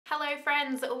Hello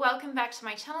friends, welcome back to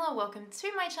my channel, or welcome to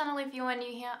my channel if you are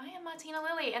new here. I am Martina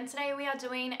Lily and today we are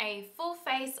doing a full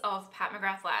face of Pat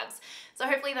McGrath Labs. So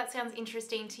hopefully that sounds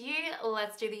interesting to you.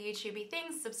 Let's do the YouTubey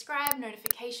things, subscribe,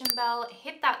 notification bell,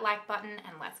 hit that like button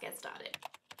and let's get started.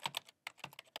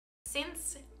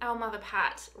 Since our mother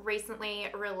Pat recently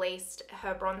released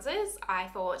her bronzers, I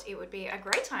thought it would be a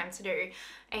great time to do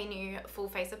a new full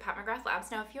face of Pat McGrath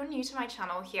Labs. Now, if you're new to my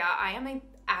channel here, I am an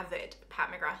avid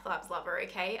Pat McGrath Labs lover,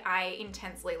 okay? I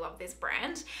intensely love this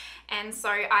brand. And so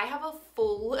I have a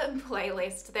full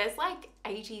playlist. There's like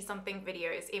 80 something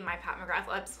videos in my Pat McGrath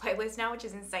Labs playlist now, which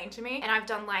is insane to me. And I've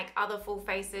done like other full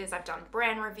faces, I've done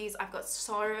brand reviews, I've got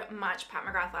so much Pat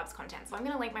McGrath Labs content. So I'm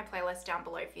gonna link my playlist down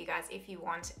below for you guys if you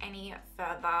want any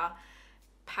further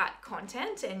Pat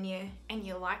content and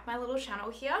you like my little channel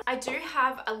here. I do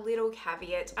have a little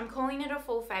caveat. I'm calling it a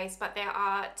full face, but there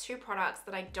are two products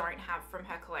that I don't have from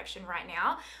her collection right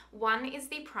now. One is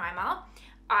the primer.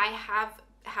 I have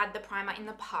had the primer in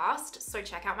the past, so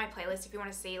check out my playlist if you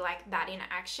want to see like that in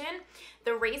action.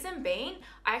 The reason being,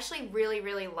 I actually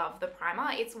really love the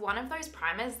primer. It's one of those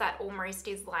primers that almost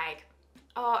is like,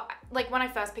 oh, like when I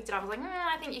first picked it up, I was like,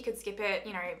 I think you could skip it,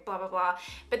 you know, blah, blah, blah.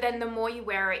 But then the more you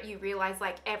wear it, you realize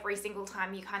like every single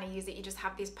time you kind of use it, you just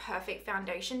have this perfect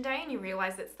foundation day and you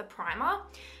realize it's the primer.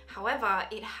 However,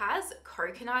 it has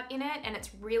coconut in it and it's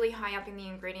really high up in the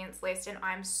ingredients list and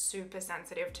I'm super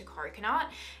sensitive to coconut.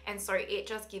 And so it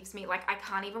just gives me like, I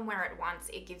can't even wear it once.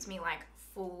 It gives me like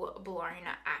full-blown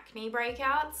acne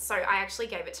breakouts. So I actually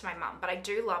gave it to my mum, but I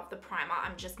do love the primer.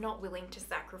 I'm just not willing to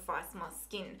sacrifice my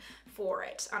skin for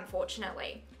it,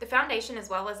 unfortunately. The foundation, as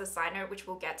well, as a side note, which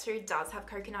we'll get to, does have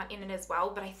coconut in it as well,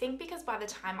 but I think because by the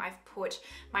time I've put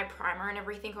my primer and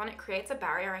everything on, it creates a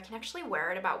barrier. I can actually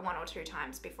wear it about 1 or 2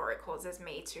 times before it causes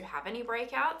me to have any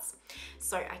breakouts.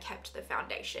 So I kept the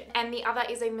foundation. And the other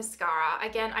is a mascara.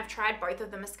 Again, I've tried both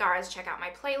of the mascaras. Check out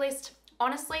my playlist.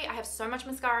 Honestly, I have so much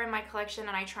mascara in my collection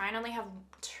and I try and only have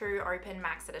 2 open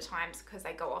max at a time because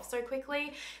they go off so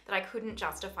quickly that I couldn't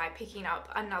justify picking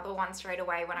up another one straight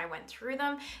away when I went through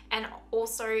them. And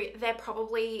also, they're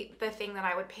probably the thing that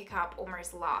I would pick up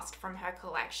almost last from her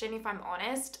collection, if I'm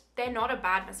honest. They're not a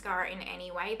bad mascara in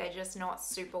any way, they're just not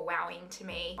super wowing to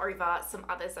me over some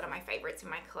others that are my favorites in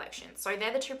my collection. So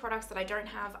they're the 2 products that I don't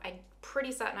have. I'm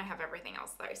pretty certain I have everything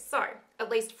else though. So, at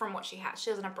least from what she has. She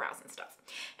doesn't have brows and stuff.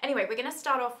 Anyway, we're gonna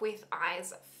start off with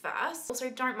eyes first. Also,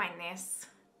 don't mind this.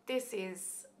 This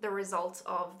is the result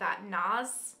of that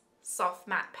NARS soft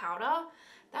matte powder.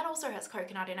 That also has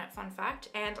coconut in it, fun fact.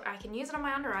 And I can use it on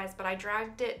my under eyes, but I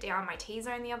dragged it down my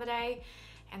T-zone the other day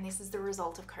and this is the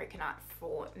result of coconut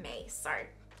for me. So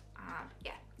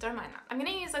yeah, don't mind that. I'm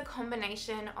gonna use a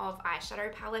combination of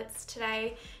eyeshadow palettes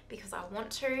today because I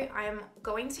want to. I'm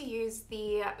going to use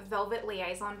the Velvet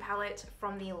Liaison palette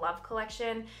from the Love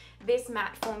collection. This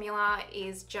matte formula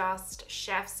is just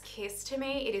chef's kiss to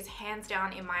me. It is hands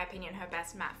down, in my opinion, her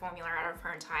best matte formula out of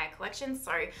her entire collection.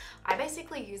 So I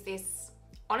basically use this.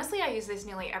 Honestly, I use this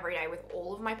nearly every day with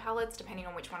all of my palettes, depending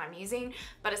on which one I'm using.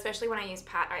 But especially when I use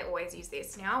Pat, I always use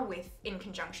this now in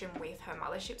conjunction with her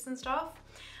Motherships and stuff.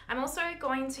 I'm also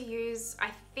going to use, I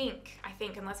think,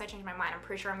 unless I change my mind, I'm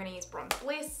pretty sure I'm going to use Bronze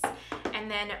Bliss.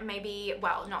 And then maybe,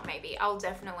 well, not maybe, I'll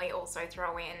definitely also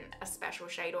throw in a special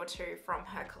shade or 2 from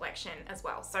her collection as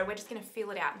well. So we're just going to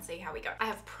feel it out and see how we go. I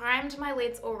have primed my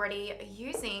lids already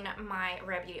using my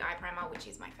Rare Beauty eye primer, which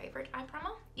is my favorite eye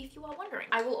primer, if you are wondering.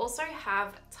 I will also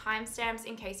have timestamps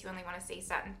in case you only want to see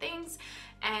certain things.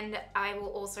 And I will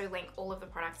also link all of the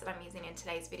products that I'm using in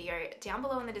today's video down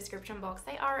below in the description box.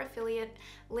 They are affiliate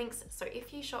links, so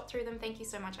if you shop through them, thank you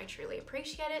so much. I truly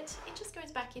appreciate it. It just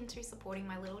goes back into supporting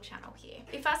my little channel here.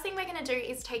 The first thing we're gonna do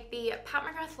is take the Pat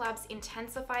McGrath Labs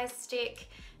Intensify Stick.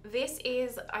 This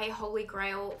is a holy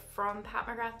grail from Pat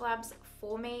McGrath Labs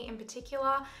for me in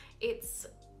particular.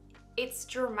 It's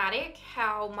dramatic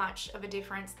how much of a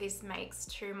difference this makes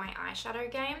to my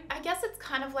eyeshadow game. I guess it's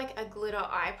kind of like a glitter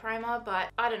eye primer, but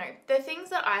I don't know. The things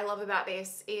that I love about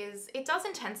this is it does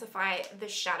intensify the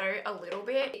shadow a little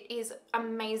bit. It is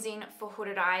amazing for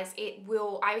hooded eyes.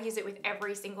 I use it with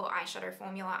every single eyeshadow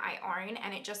formula I own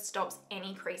and it just stops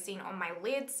any creasing on my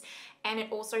lids. And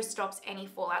it also stops any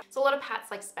fallout. So a lot of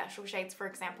Pat's like special shades, for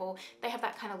example, they have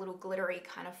that kind of little glittery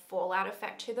kind of fallout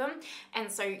effect to them.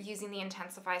 And so using the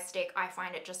Intensify stick, I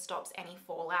find it just stops any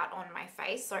fallout on my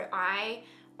face. So I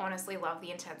honestly love the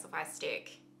Intensify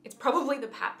stick. It's probably the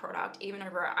Pat product, even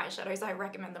over our eyeshadows, I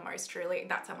recommend the most, truly.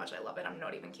 That's how much I love it, I'm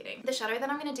not even kidding. The shadow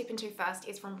that I'm gonna dip into first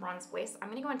is from Bronze Bliss. I'm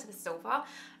gonna go into the silver. I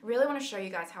really wanna show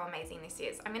you guys how amazing this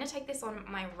is. I'm gonna take this on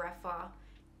my Rephr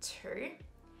 2.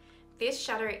 This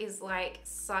shadow is like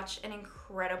such an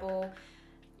incredible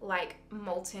like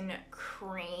molten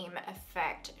cream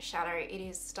effect shadow. It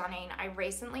is stunning. I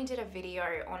recently did a video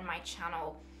on my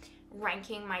channel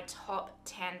ranking my top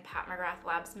 10 Pat McGrath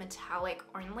Labs metallic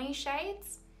only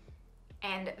shades,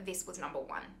 and this was number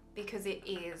 1 because it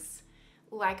is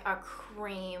like a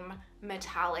cream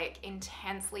metallic,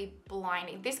 intensely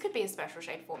blinding. This could be a special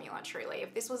shade formula, truly.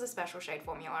 If this was a special shade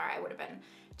formula, I would have been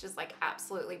just like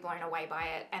absolutely blown away by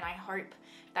it, and I hope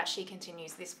that she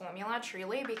continues this formula,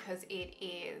 truly, because it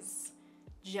is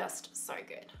just so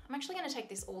good. I'm actually going to take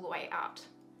this all the way out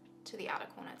to the outer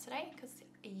corner today because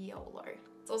YOLO.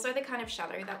 It's also the kind of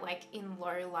shadow that like in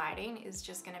low lighting is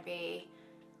just going to be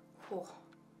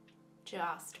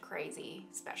just crazy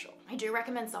special. I do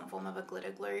recommend some form of a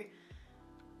glitter glue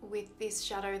with this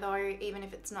shadow though, even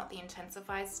if it's not the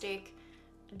Intensify stick,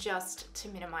 just to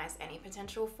minimize any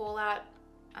potential fallout.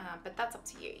 But that's up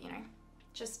to you, you know.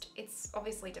 Just, it's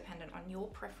obviously dependent on your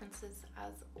preferences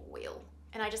as well.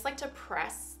 And I just like to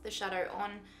press the shadow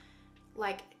on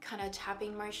like kind of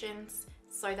tapping motions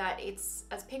so that it's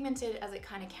as pigmented as it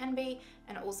kind of can be,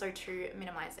 and also to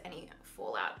minimize any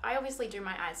fallout. I obviously do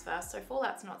my eyes first, so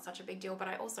fallout's not such a big deal, but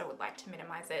I also would like to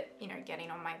minimize it, you know,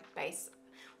 getting on my base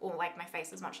or like my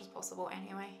face as much as possible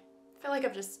anyway. I feel like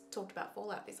I've just talked about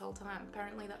fallout this whole time.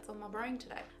 Apparently that's on my brain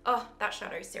today. Oh, that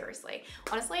shadow, seriously.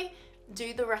 Honestly,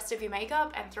 do the rest of your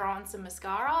makeup and throw on some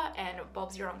mascara and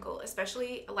Bob's your uncle.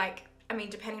 Especially like, I mean,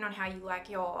 depending on how you like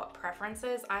your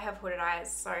preferences. I have hooded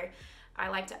eyes, so I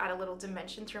like to add a little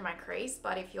dimension through my crease,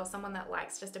 but if you're someone that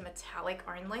likes just a metallic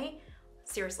only,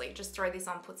 seriously, just throw this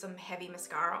on, put some heavy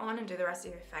mascara on and do the rest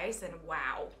of your face, and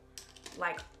wow,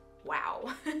 like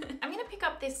wow. I'm gonna pick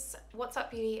up this What's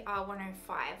Up Beauty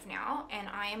R105 now, and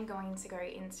I am going to go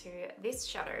into this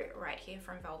shadow right here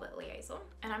from Velvet Liaison,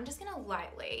 and I'm just gonna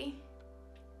lightly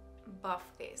buff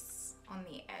this on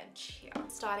the edge here,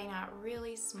 starting out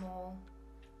really small.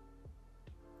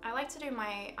 I like to do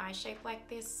my eye shape like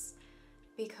this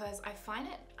because I find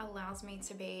it allows me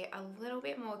to be a little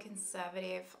bit more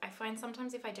conservative. I find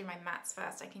sometimes if I do my mattes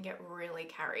first, I can get really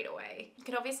carried away. You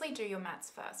could obviously do your mattes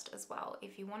first as well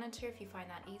if you wanted to, if you find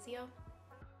that easier.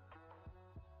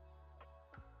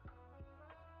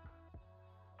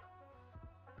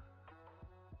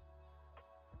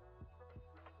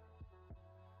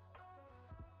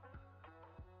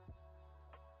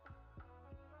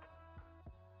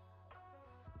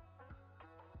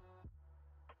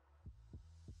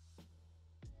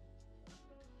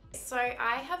 So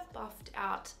I have buffed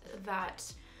out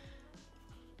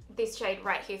this shade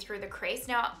right here through the crease.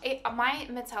 Now, my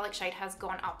metallic shade has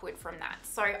gone upward from that,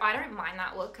 so I don't mind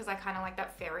that look because I kind of like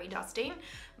that fairy dusting.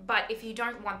 But if you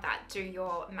don't want that, do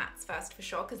your mattes first for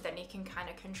sure, because then you can kind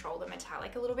of control the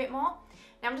metallic a little bit more.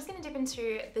 Now I'm just going to dip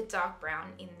into the dark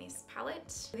brown in this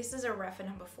palette. This is a Rephr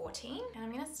number 14, and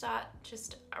I'm going to start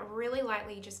just really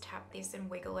lightly just tap this and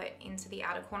wiggle it into the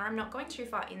outer corner. I'm not going too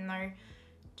far in though,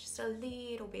 just a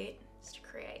little bit, just to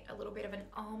create a little bit of an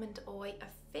almond eye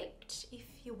effect, if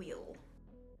you will.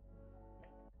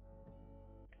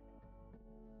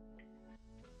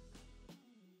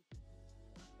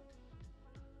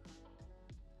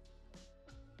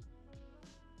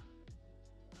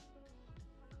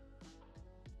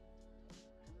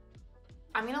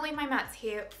 I'm gonna leave my mattes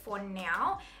here for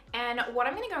now. And what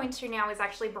I'm gonna go into now is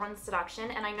actually Bronze Seduction.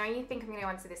 And I know you think I'm gonna go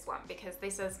into this one because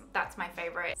that's my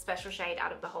favorite special shade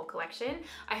out of the whole collection.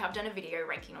 I have done a video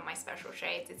ranking all my special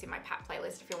shades. It's in my Pat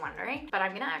playlist if you're wondering. But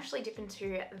I'm gonna actually dip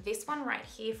into this one right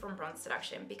here from Bronze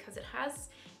Seduction because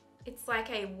it's like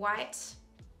a white,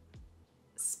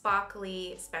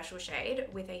 sparkly special shade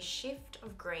with a shift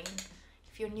of green.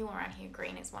 If you're new around here,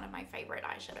 green is one of my favorite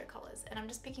eyeshadow colors. And I'm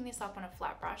just picking this up on a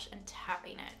flat brush and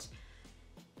tapping it.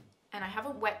 And I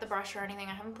haven't wet the brush or anything.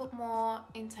 I haven't put more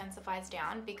intensifiers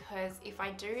down because if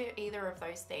I do either of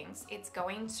those things, it's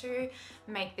going to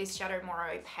make this shadow more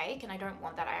opaque, and I don't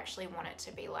want that. I actually want it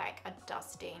to be like a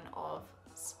dusting of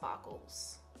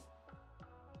sparkles.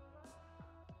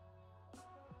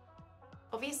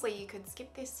 Obviously, you could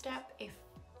skip this step if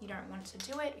you don't want to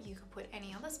do it. You could put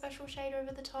any other special shade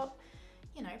over the top.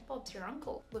 You know, Bob's your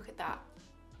uncle. Look at that.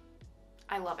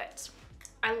 I love it.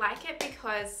 I like it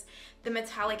because the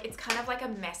metallic, it's kind of like a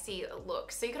messy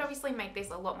look. So you could obviously make this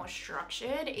a lot more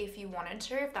structured if you wanted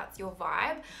to, if that's your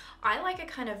vibe. I like a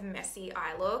kind of messy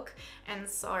eye look, and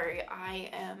so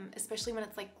I am, especially when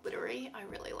it's like glittery, I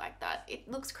really like that. It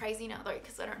looks crazy now though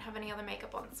because I don't have any other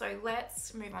makeup on. So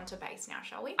let's move on to base now,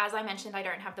 shall we? As I mentioned, I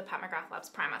don't have the Pat McGrath Labs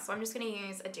primer, so I'm just going to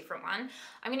use a different one.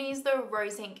 I'm going to use the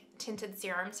Rose Ink Tinted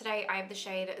Serum today. I have the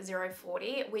shade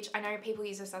 040, which I know people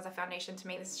use this as a foundation. To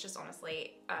me, this is just honestly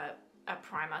a a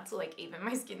primer to like even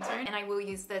my skin tone, and I will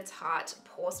use the Tarte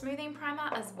Pore Smoothing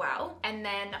Primer as well. And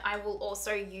then I will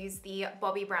also use the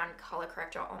Bobbi Brown color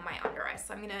corrector on my under eye.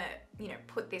 So I'm gonna, you know,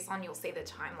 put this on, you'll see the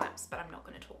time lapse, but I'm not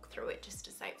gonna talk through it just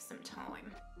to save some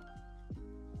time.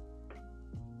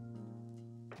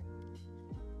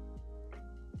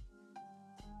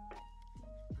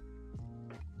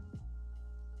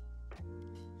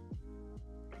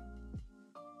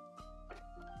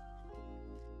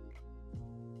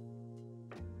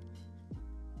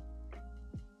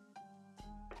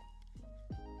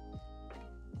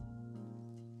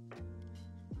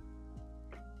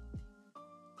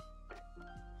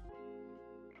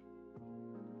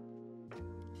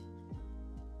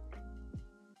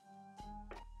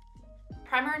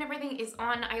 Primer and everything is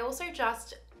on. I also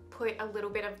just put a little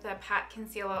bit of the Pat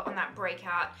concealer on that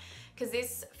breakout because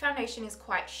this foundation is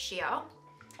quite sheer,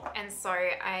 and so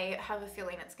I have a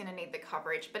feeling it's going to need the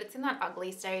coverage, but it's in that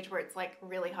ugly stage where it's like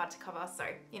really hard to cover, so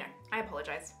you know, I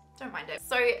apologize. Don't mind it.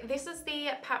 So this is the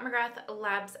Pat McGrath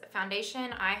Labs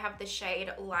foundation. I have the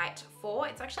shade Light 4.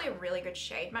 It's actually a really good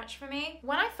shade match for me.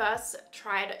 When I first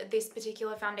tried this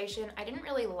particular foundation, I didn't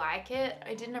really like it.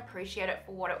 I didn't appreciate it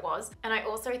for what it was. And I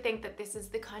also think that this is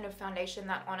the kind of foundation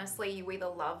that honestly you either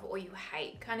love or you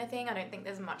hate kind of thing. I don't think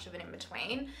there's much of an in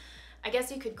between. I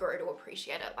guess you could grow to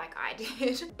appreciate it like I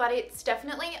did. But it's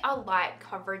definitely a light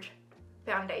coverage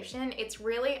foundation. It's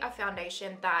really a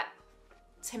foundation that,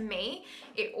 to me,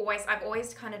 I've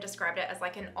always kind of described it as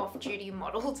like an off-duty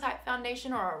model type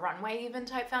foundation, or a runway even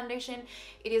type foundation.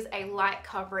 It is a light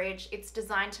coverage. It's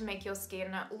designed to make your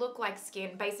skin look like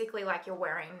skin, basically like you're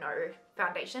wearing no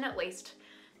foundation. At least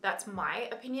that's my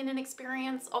opinion and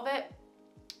experience of it.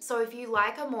 So if you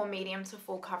like a more medium to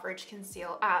full coverage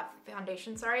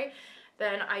foundation,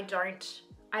 then I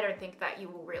don't think that you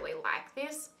will really like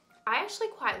this. I actually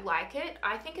quite like it.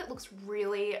 I think it looks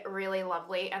really, really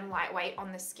lovely and lightweight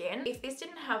on the skin. If this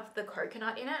didn't have the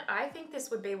coconut in it, I think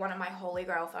this would be one of my holy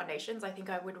grail foundations. I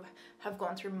think I would have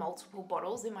gone through multiple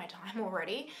bottles in my time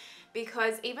already,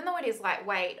 because even though it is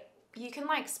lightweight, you can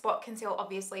like spot conceal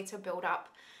obviously to build up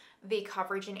the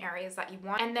coverage in areas that you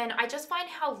want. And then I just find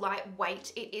how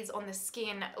lightweight it is on the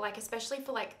skin, like especially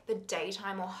for like the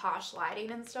daytime or harsh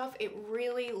lighting and stuff, it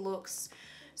really looks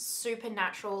super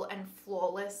natural and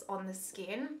flawless on the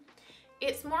skin.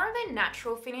 It's more of a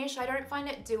natural finish. I don't find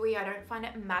it dewy. I don't find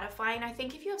it mattifying. I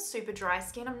think if you have super dry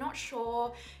skin, I'm not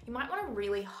sure, you might want to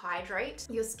really hydrate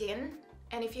your skin.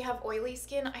 And if you have oily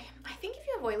skin, I think if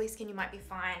you have oily skin, you might be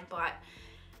fine. But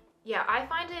yeah, I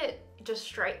find it just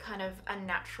straight kind of a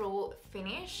natural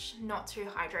finish, not too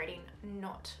hydrating,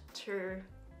 not too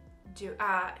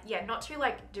not too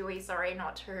like dewy,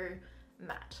 not too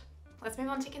matte. Let's move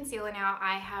on to concealer now.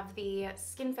 I have the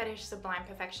Skin Fetish Sublime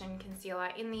Perfection Concealer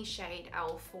in the shade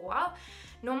L4.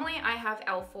 Normally I have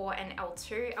L4 and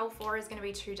L2. L4 is going to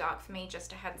be too dark for me,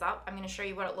 just a heads up. I'm going to show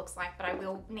you what it looks like, but I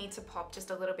will need to pop just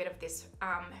a little bit of this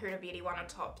Huda Beauty one on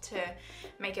top to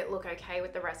make it look okay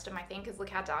with the rest of my thing, because look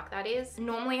how dark that is.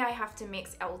 Normally I have to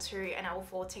mix L2 and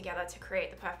L4 together to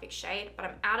create the perfect shade, but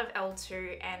I'm out of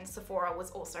L2 and Sephora was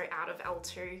also out of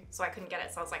L2, so I couldn't get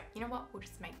it. So I was like, you know what, we'll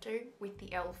just make do with the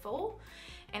L4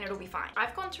 and it'll be fine.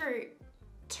 I've gone through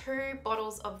 2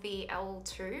 bottles of the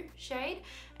L2 shade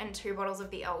and 2 bottles of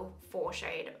the L4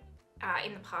 shade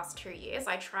in the past 2 years.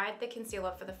 I tried the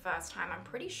concealer for the first time, I'm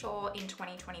pretty sure in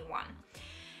 2021.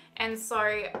 And so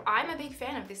I'm a big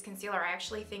fan of this concealer. I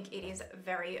actually think it is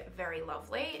very, very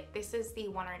lovely. This is the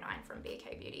 109 from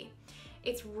BK Beauty.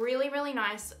 It's really, really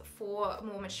nice for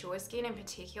more mature skin in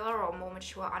particular, or more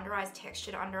mature under eyes,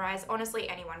 textured under eyes. Honestly,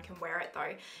 anyone can wear it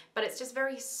though, but it's just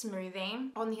very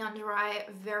smoothing on the under eye,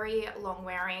 very long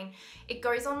wearing. It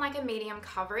goes on like a medium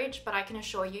coverage, but I can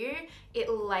assure you it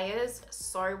layers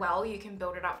so well. You can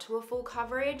build it up to a full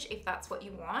coverage if that's what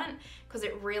you want, because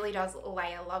it really does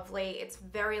layer lovely. It's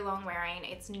very long wearing,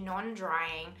 it's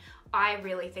non-drying. I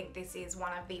really think this is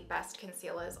one of the best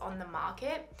concealers on the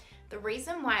market. The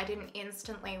reason why I didn't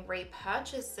instantly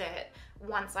repurchase it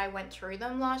once I went through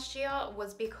them last year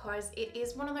was because it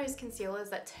is one of those concealers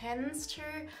that tends to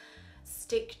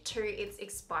stick to its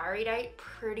expiry date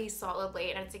pretty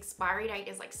solidly, and its expiry date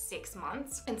is like 6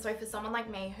 months. And so for someone like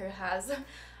me who has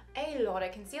a lot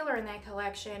of concealer in their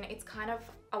collection, it's kind of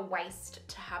a waste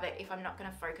to have it if I'm not going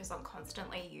to focus on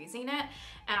constantly using it.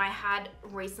 And I had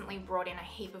recently brought in a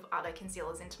heap of other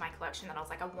concealers into my collection that I was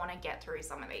like, I want to get through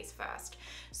some of these first.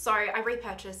 So I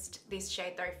repurchased this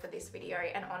shade though for this video,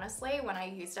 and honestly when I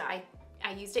used it,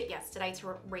 I used it yesterday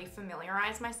to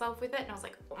re-familiarize myself with it, and I was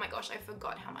like, oh my gosh, I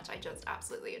forgot how much I just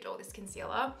absolutely adore this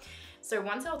concealer. So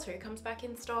once L2 comes back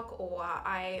in stock, or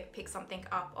I pick something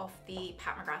up off the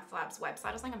Pat McGrath Labs website,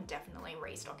 I was like, I'm definitely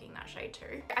restocking that shade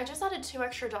too. I just added 2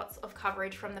 extra dots of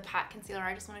coverage from the Pat concealer.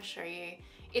 I just want to show you.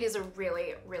 It is a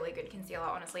really, really good concealer,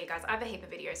 honestly, you guys. I have a heap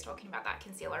of videos talking about that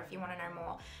concealer if you want to know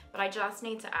more, but I just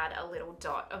need to add a little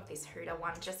dot of this Huda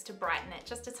one just to brighten it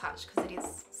just a touch, because it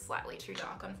is slightly too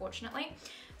dark, unfortunately.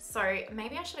 So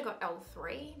maybe I should have got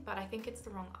L3, but I think it's the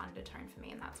wrong undertone for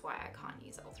me, and that's why I can't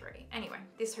use L3. Anyway,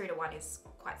 this Huda one is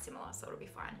quite similar, so it'll be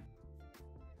fine.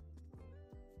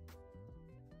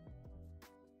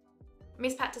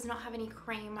 Miss Pat does not have any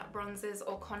cream bronzers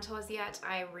or contours yet.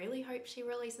 I really hope she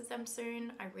releases them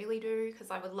soon. I really do, because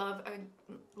I would love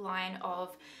a line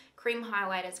of cream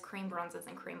highlighters, cream bronzers,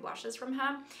 and cream blushes from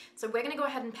her. So we're gonna go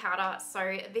ahead and powder.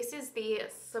 So this is the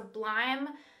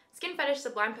Skin Fetish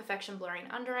Sublime Perfection Blurring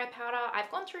Under Eye Powder. I've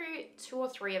gone through 2 or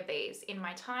 3 of these in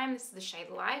my time. This is the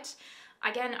shade Light.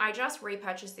 Again, I just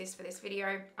repurchased this for this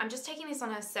video. I'm just taking this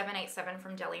on a 787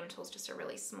 from Delium Tools, just a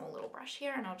really small little brush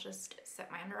here, and I'll just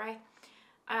set my under eye.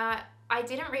 I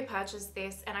didn't repurchase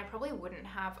this, and I probably wouldn't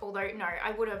have, although no,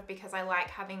 I would have, because I like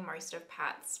having most of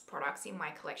Pat's products in my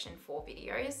collection for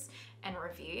videos and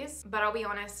reviews. But I'll be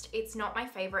honest, it's not my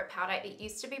favorite powder. It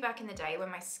used to be back in the day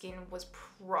when my skin was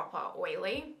proper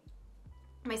oily.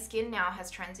 My skin now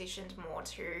has transitioned more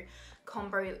to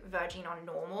combo virgin on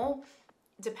normal,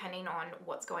 depending on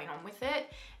what's going on with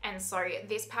it. And so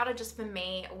this powder, just for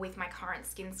me with my current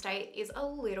skin state, is a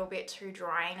little bit too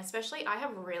dry, and especially I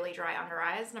have really dry under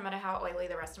eyes, no matter how oily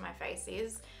the rest of my face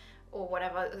is or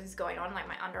whatever is going on. Like,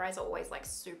 my under eyes are always like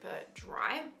super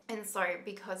dry, and so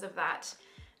because of that,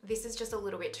 this is just a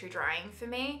little bit too drying for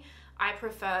me. I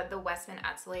prefer the Westman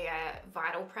Atelier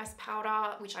Vital Press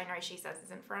powder, which I know she says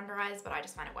isn't for under eyes, but I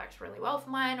just find it works really well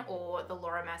for mine, or the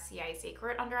Laura Mercier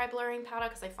Secret Under Eye Blurring powder,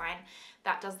 because I find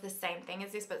that does the same thing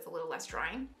as this, but it's a little less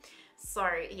drying. So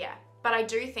yeah, but I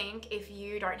do think if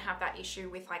you don't have that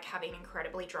issue with like having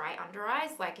incredibly dry under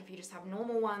eyes, like if you just have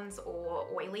normal ones or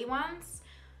oily ones,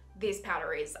 this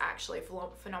powder is actually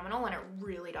phenomenal, and it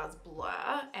really does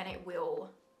blur, and it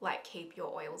will like keep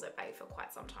your oils at bay for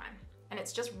quite some time. And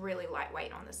it's just really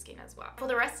lightweight on the skin as well. For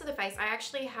the rest of the face, I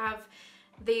actually have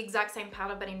the exact same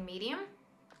powder but in medium.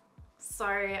 So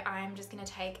I'm just gonna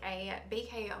take a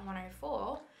BK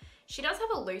 104. She does have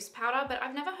a loose powder, but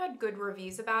I've never heard good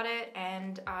reviews about it,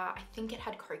 and I think it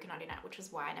had coconut in it, which is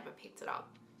why I never picked it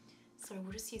up. So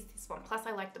we'll just use this one. Plus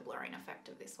I like the blurring effect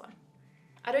of this one.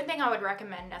 I don't think I would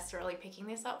recommend necessarily picking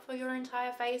this up for your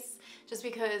entire face, just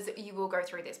because you will go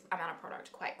through this amount of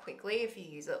product quite quickly if you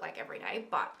use it like every day,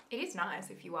 but it is nice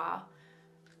if you are,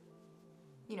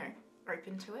 you know,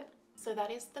 open to it. So that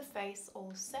is the face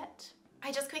all set.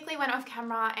 I just quickly went off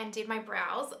camera and did my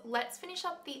brows. Let's finish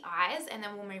up the eyes, and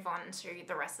then we'll move on to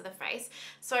the rest of the face.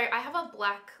 So I have a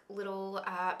black little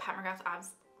Pat McGrath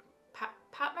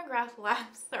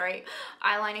Labs, sorry,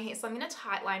 eyeliner here. So I'm gonna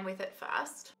tight line with it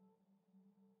first.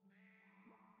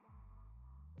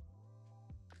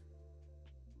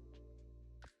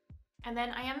 And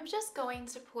then I am just going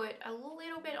to put a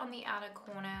little bit on the outer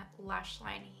corner lash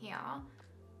line here,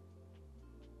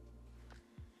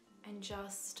 and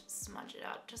just smudge it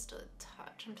out just a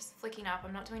touch. I'm just flicking up.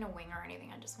 I'm not doing a wing or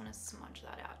anything. I just want to smudge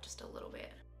that out just a little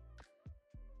bit.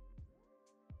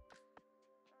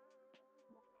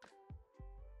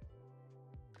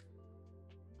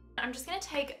 I'm just going to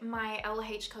take my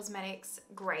LH Cosmetics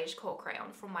Greige Core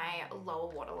Crayon from my lower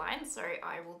waterline, so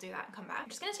I will do that and come back. I'm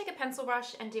just going to take a pencil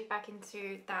brush and dip back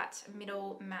into that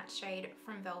middle matte shade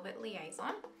from Velvet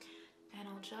Liaison, and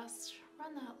I'll just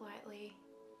run that lightly.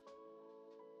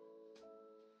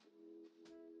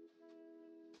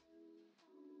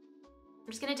 I'm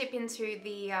just going to dip into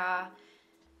the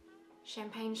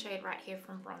champagne shade right here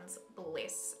from Bronze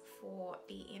Bliss for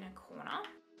the inner corner.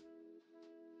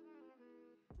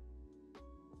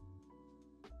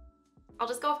 I'll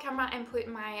just go off camera and put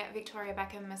my Victoria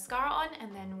Beckham mascara on,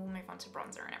 and then we'll move on to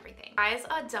bronzer and everything. Eyes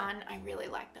are done. I really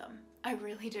like them. I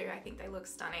really do. I think they look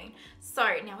stunning. So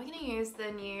now we're gonna use the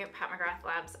new Pat McGrath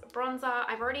Labs bronzer.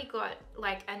 I've already got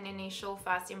like an initial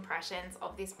first impressions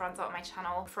of this bronzer on my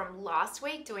channel from last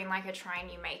week, doing like a try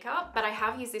new makeup, but I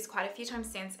have used this quite a few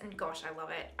times since, and gosh, I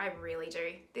love it. I really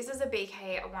do. This is a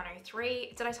BK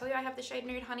 103. Did I tell you I have the shade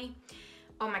Nude, honey?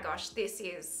 Oh my gosh, this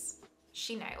is...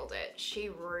 She nailed it. She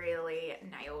really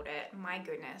nailed it. My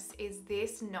goodness, is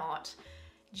this not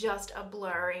just a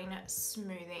blurring,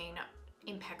 smoothing,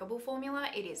 impeccable formula?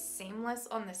 It is seamless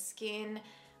on the skin.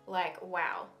 Like,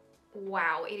 wow.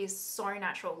 Wow, it is so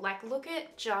natural. Like, look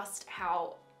at just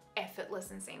how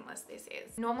effortless and seamless this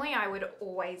is. Normally I would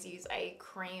always use a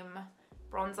cream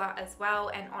bronzer as well,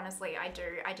 and honestly I do.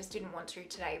 I just didn't want to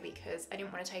today because I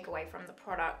didn't want to take away from the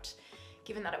product,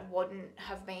 given that it wouldn't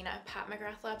have been a Pat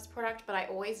McGrath Labs product, but I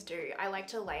always do. I like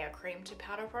to layer cream to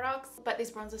powder products, but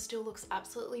this bronzer still looks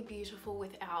absolutely beautiful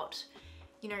without,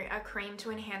 you know, a cream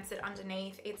to enhance it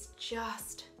underneath. It's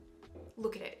just,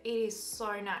 look at it. It is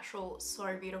so natural,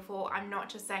 so beautiful. I'm not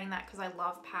just saying that because I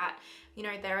love Pat. You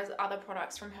know, there is other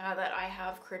products from her that I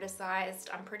have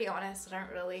criticized. I'm pretty honest, I don't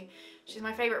really, she's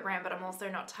my favorite brand, but I'm also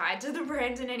not tied to the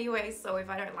brand in any way. So if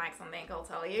I don't like something, I'll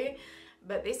tell you.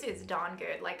 But this is darn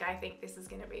good. Like, I think this is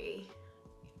gonna be,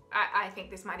 I think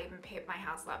this might even pip my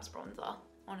House Labs bronzer.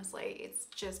 Honestly, it's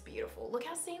just beautiful. Look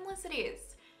how seamless it is.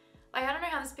 Like, I don't know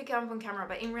how this picked up on camera,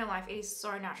 but in real life, it is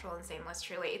so natural and seamless,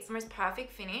 truly. It's the most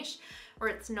perfect finish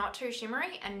where it's not too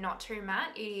shimmery and not too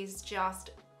matte. It is just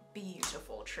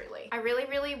beautiful, truly. I really,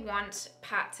 really want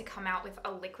Pat to come out with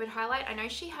a liquid highlight. I know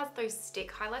she has those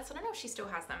stick highlights. I don't know if she still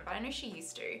has them, but I know she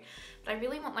used to. But I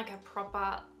really want like a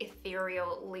proper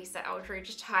ethereal Lisa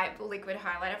Eldridge type liquid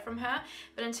highlighter from her.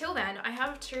 But until then, I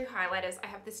have two highlighters. I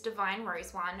have this Divine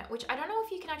Rose one, which I don't know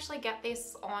if you can actually get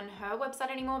this on her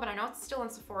website anymore, but I know it's still on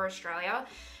Sephora Australia.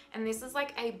 And this is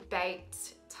like a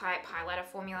baked type highlighter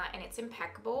formula, and it's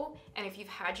impeccable. And if you've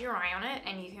had your eye on it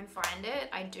and you can find it,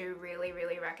 I do really,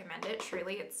 really recommend it.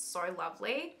 Truly, it's so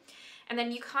lovely. And then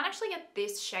you can't actually get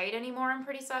this shade anymore, I'm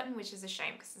pretty certain, which is a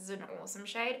shame because this is an awesome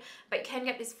shade. But you can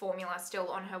get this formula still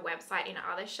on her website in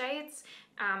other shades.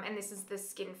 And this is the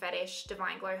Skin Fetish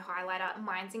Divine Glow Highlighter.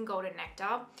 Mine's in Golden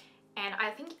Nectar. And I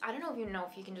think, I don't know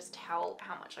if you can just tell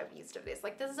how much I've used of this.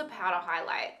 Like, this is a powder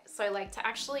highlight. So like, to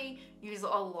actually use a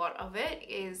lot of it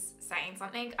is saying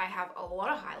something. I have a lot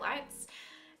of highlights,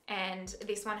 and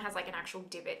this one has like an actual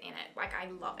divot in it. Like, I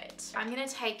love it. I'm gonna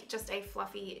take just a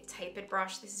fluffy tapered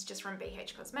brush. This is just from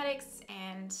BH Cosmetics,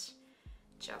 and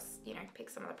just, you know, pick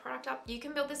some of the product up. You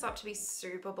can build this up to be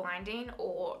super blinding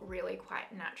or really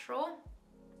quite natural.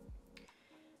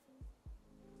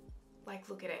 Like,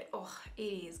 look at it. Oh, it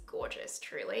is gorgeous,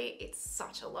 truly. It's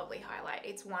such a lovely highlight.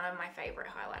 It's one of my favorite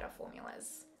highlighter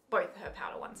formulas. Both her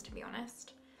powder ones, to be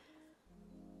honest.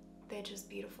 They're just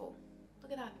beautiful.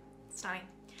 Look at that. Stunning.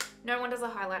 No one does a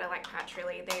highlighter like Pat,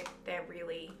 truly. They're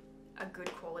really a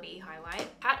good quality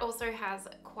highlight. Pat also has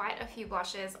quite a few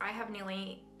blushes. I have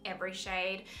nearly every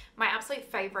shade. My absolute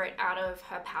favorite out of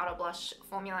her powder blush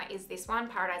formula is this one,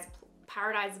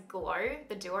 Paradise Glow,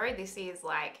 the duo. This is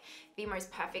like the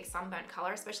most perfect sunburnt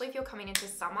color, especially if you're coming into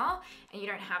summer and you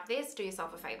don't have this. Do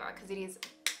yourself a favor because it is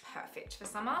perfect for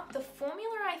summer. The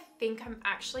formula I think I'm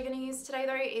actually going to use today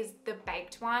though is the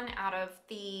baked one out of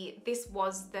this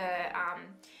was the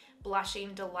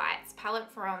Blushing Delights palette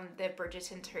from the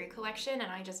Bridgerton 2 collection,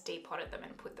 and I just depotted them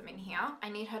and put them in here. I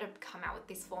need her to come out with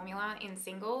this formula in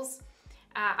singles.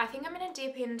 I think I'm going to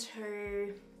dip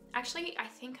into, actually I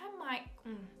think I might,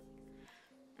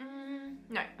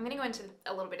 no, I'm gonna go into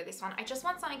a little bit of this one. I just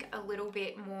want something a little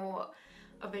bit more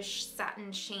of a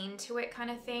satin sheen to it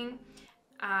kind of thing,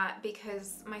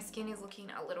 because my skin is looking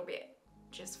a little bit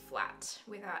just flat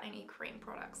without any cream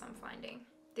products, I'm finding.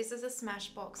 This is a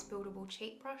Smashbox buildable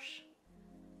cheek brush.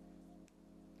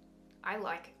 I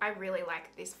really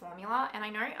like this formula, and I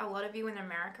know a lot of you in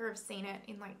America have seen it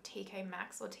in like TK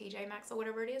Maxx or TJ Maxx or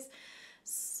whatever it is.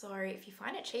 So if you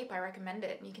find it cheap, I recommend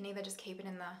it. You can either just keep it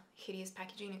in the hideous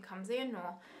packaging it comes in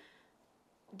or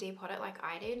depot it like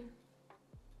I did.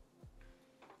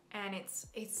 And it's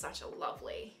such a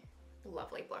lovely,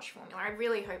 lovely blush formula. I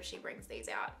really hope she brings these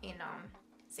out in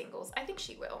singles. I think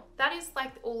she will. That is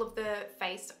like all of the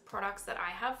face products that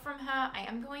I have from her. I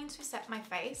am going to set my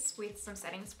face with some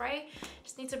setting spray.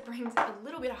 Just need to bring a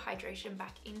little bit of hydration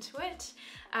back into it.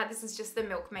 This is just the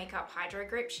Milk Makeup Hydro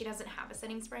Grip. She doesn't have a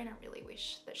setting spray, and I really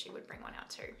wish that she would bring one out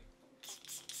too.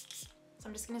 So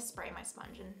I'm just gonna spray my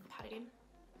sponge and pat it in.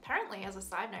 Apparently, as a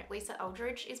side note, Lisa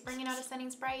Eldridge is bringing out a setting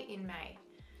spray in May.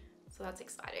 So that's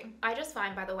exciting. I just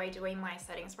find, by the way, doing my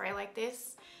setting spray like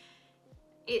this,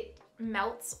 it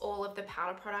melts all of the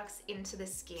powder products into the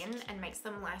skin and makes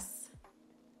them less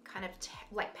kind of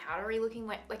like powdery looking,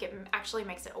 like it actually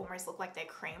makes it almost look like they're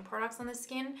cream products on the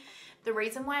skin. The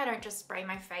reason why I don't just spray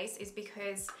my face is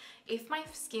because if my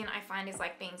skin I find is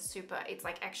like being super, it's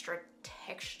like extra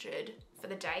textured for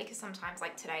the day, because sometimes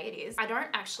like today it is, I don't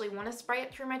actually want to spray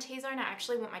it through my T-zone. I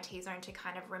actually want my T-zone to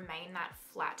kind of remain that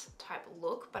flat type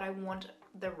look, but I want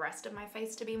the rest of my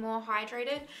face to be more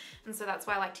hydrated. And so that's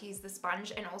why I like to use the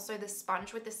sponge, and also the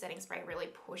sponge with the setting spray really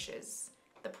pushes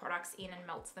the products in and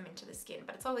melts them into the skin,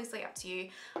 but it's obviously up to you.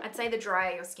 I'd say the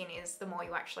drier your skin is, the more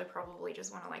you actually probably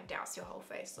just want to like douse your whole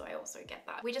face, so I also get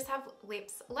that. We just have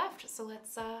lips left, so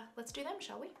let's do them,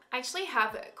 shall we? I actually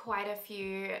have quite a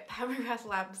few Pat McGrath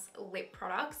Labs lip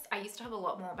products. I used to have a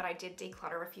lot more, but I did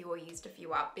declutter a few or used a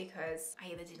few up because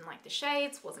I either didn't like the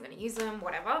shades, wasn't going to use them,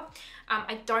 whatever.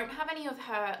 I don't have any of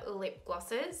her lip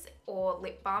glosses or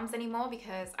lip balms anymore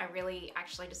because I really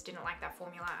actually just didn't like that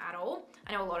formula at all.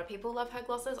 I know a lot of people love her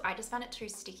glosses. I just found it too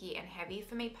sticky and heavy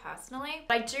for me personally.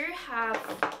 But I do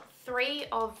have 3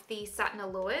 of the Satin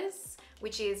Allures,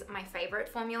 which is my favorite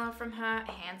formula from her,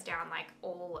 hands down, like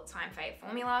all-time fave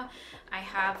formula. I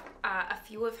have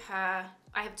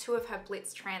I have 2 of her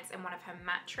Bliss Trance and 1 of her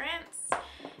Matte Trance.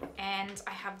 And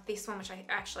I have this one, which I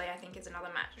think is another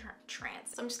Matte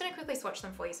Trance. So I'm just gonna quickly swatch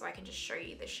them for you so I can just show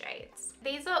you the shades.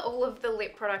 These are all of the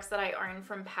lip products that I own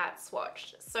from Pat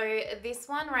swatched. So this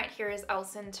one right here is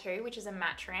Elson 2, which is a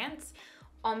Matte Trance.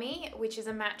 Omi, which is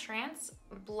a Matte Trance.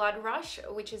 Blood Rush,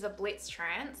 which is a Bliss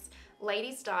Trance.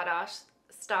 Lady Stardust,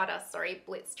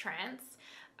 Bliss Trance.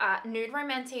 Nude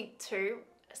Romantique 2,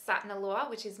 Satin Allure,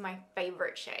 which is my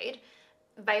favorite shade.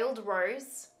 Veiled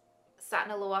Rose,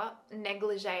 Satin Allure.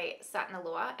 Negligee, Satin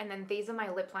Allure. And then these are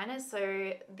my lip liners.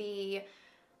 So the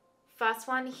first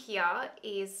one here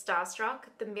is Starstruck,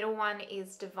 the middle one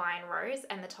is Divine Rose,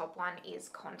 and the top one is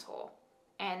Contour.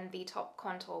 And the top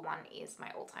contour one is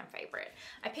my all-time favorite.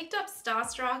 I picked up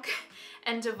Starstruck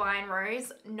and Divine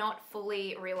Rose, not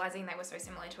fully realizing they were so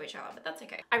similar to each other, but that's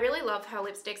okay. I really love her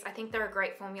lipsticks. I think they're a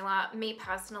great formula. Me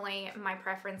personally, my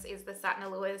preference is the Satin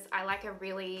Allures. I like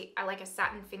a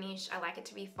satin finish. I like it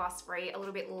to be fuss-free, a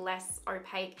little bit less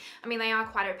opaque. I mean, they are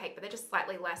quite opaque, but they're just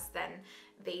slightly less than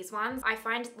these ones. I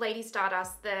find Lady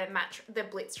Stardust, the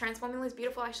Bliss Trance formula is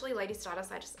beautiful. Actually, Lady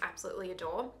Stardust I just absolutely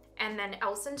adore. And then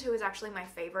Elson 2 is actually my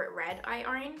favorite red I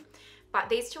own. But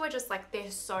these two are just like, they're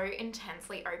so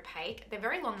intensely opaque. They're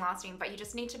very long lasting, but you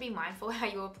just need to be mindful how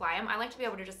you apply them. I like to be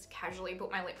able to just casually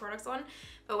put my lip products on,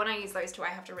 but when I use those two, I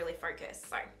have to really focus.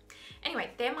 So anyway,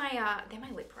 they're my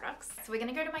lip products. So we're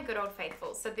gonna go to my good old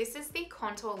faithful. So this is the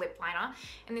Contour Lip Liner,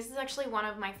 and this is actually one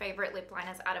of my favorite lip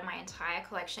liners out of my entire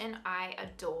collection. I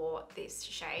adore this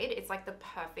shade. It's like the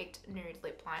perfect nude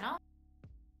lip liner.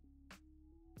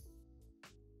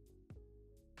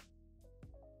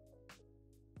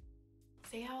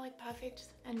 See how like perfect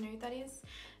and nude that is?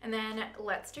 And then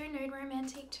let's do Nude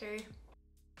Romantique 2.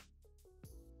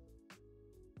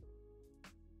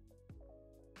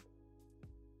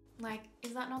 Like,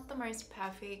 is that not the most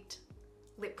perfect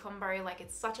lip combo? Like,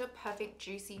 it's such a perfect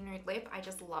juicy nude lip. I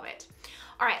just love it.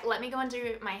 All right, let me go and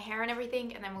do my hair and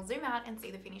everything, and then we'll zoom out and see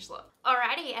the finished look.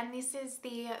 Alrighty, and this is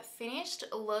the finished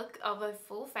look of a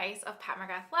full face of Pat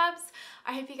McGrath Labs.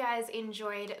 I hope you guys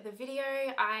enjoyed the video.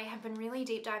 I have been really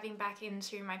deep diving back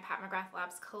into my Pat McGrath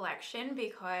Labs collection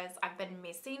because I've been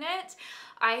missing it.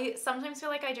 I sometimes feel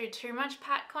like I do too much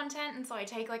Pat content, and so I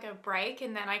take like a break,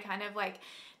 and then I kind of like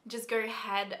just go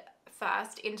head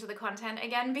first into the content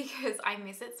again because I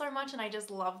miss it so much and I just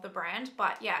love the brand.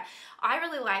 But yeah, I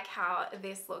really like how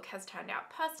this look has turned out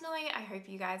personally. I hope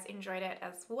you guys enjoyed it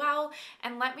as well,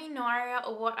 and let me know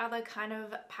what other kind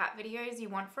of Pat videos you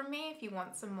want from me if you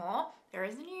want some more. There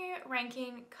is a new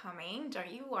ranking coming,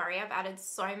 don't you worry. I've added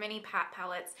so many Pat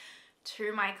palettes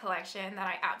to my collection that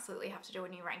I absolutely have to do a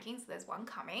new ranking, so there's one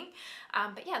coming.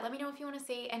 But yeah, let me know if you want to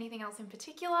see anything else in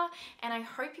particular, and I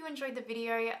hope you enjoyed the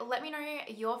video. Let me know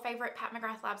your favorite Pat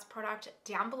McGrath Labs product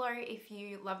down below if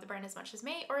you love the brand as much as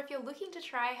me, or if you're looking to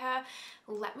try her,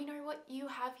 let me know what you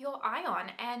have your eye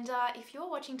on. And if you're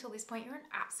watching till this point, you're an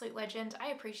absolute legend. I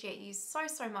appreciate you so,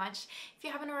 so much. If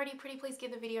you haven't already, pretty please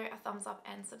give the video a thumbs up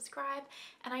and subscribe,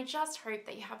 and I just hope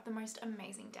that you have the most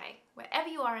amazing day wherever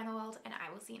you are in the world, and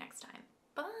I will see you next time.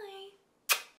 Bye!